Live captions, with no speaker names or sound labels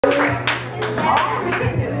A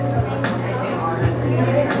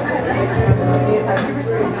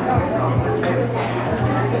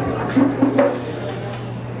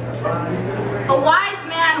wise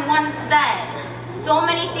man once said, "So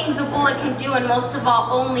many things a bullet can do, and most of all,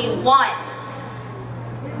 only one."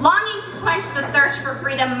 Longing to quench the thirst for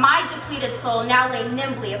freedom, my depleted soul now lay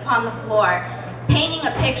nimbly upon the floor, painting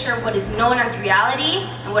a picture of what is known as reality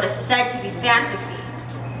and what is said to be fantasy.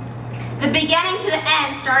 The beginning to the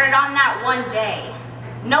end started on that one day.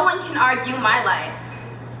 No one can argue my life.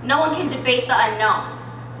 No one can debate the unknown.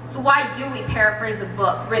 So why do we paraphrase a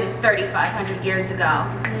book written 3,500 years ago?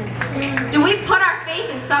 Do we put our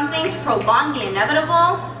faith in something to prolong the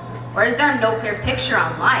inevitable? Or is there no clear picture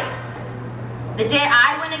on life? The day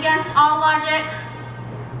I went against all logic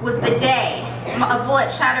was the day a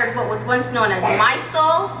bullet shattered what was once known as my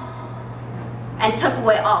soul and took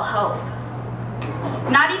away all hope.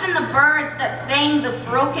 Not even the birds that sang the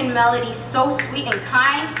broken melody so sweet and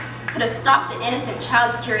kind could have stopped the innocent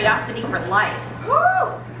child's curiosity for life.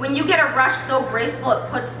 When you get a rush so graceful it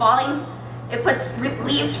puts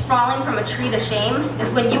leaves falling from a tree to shame, is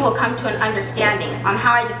when you will come to an understanding on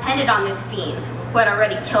how I depended on this fiend who had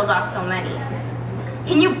already killed off so many.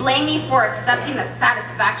 Can you blame me for accepting the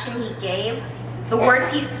satisfaction he gave, the words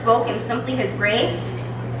he spoke, and simply his grace?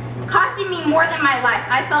 Costing me more than my life,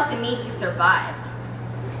 I felt a need to survive.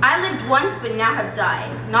 I lived once but now have died,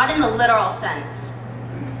 not in the literal sense,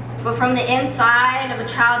 but from the inside of a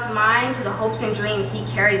child's mind to the hopes and dreams he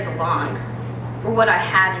carries along, or what I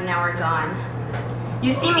had and now are gone.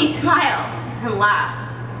 You see me smile and laugh,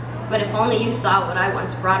 but if only you saw what I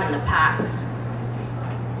once brought in the past.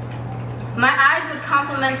 My eyes would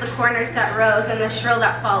complement the corners that rose and the shrill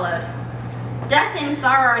that followed. Death and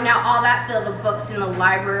sorrow are now all that fill the books in the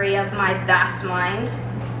library of my vast mind.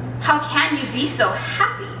 How can you be so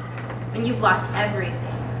happy when you've lost everything?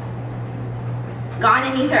 Gone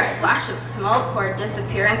in either a flash of smoke or a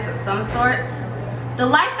disappearance of some sorts? The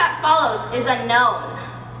life that follows is unknown.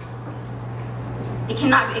 It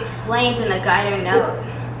cannot be explained in a guide or note.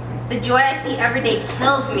 The joy I see every day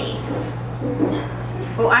kills me.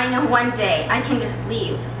 But I know one day I can just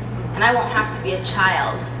leave and I won't have to be a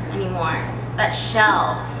child anymore. That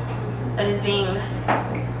shell that is being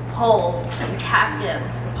pulled and captive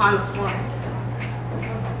upon the floor.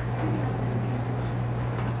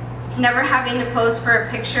 Never having to pose for a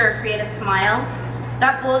picture or create a smile,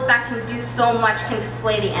 that bullet that can do so much can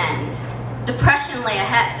display the end. Depression lay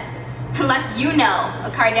ahead, unless you know a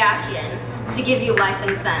Kardashian to give you life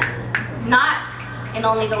and sense. Not in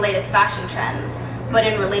only the latest fashion trends, but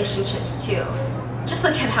in relationships too. Just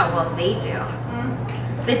look at how well they do.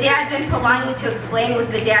 The day I've been prolonging to explain was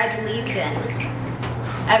the day I believed in.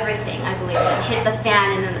 Everything I believed in hit the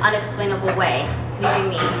fan in an unexplainable way, leaving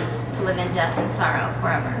me to live in death and sorrow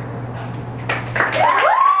forever.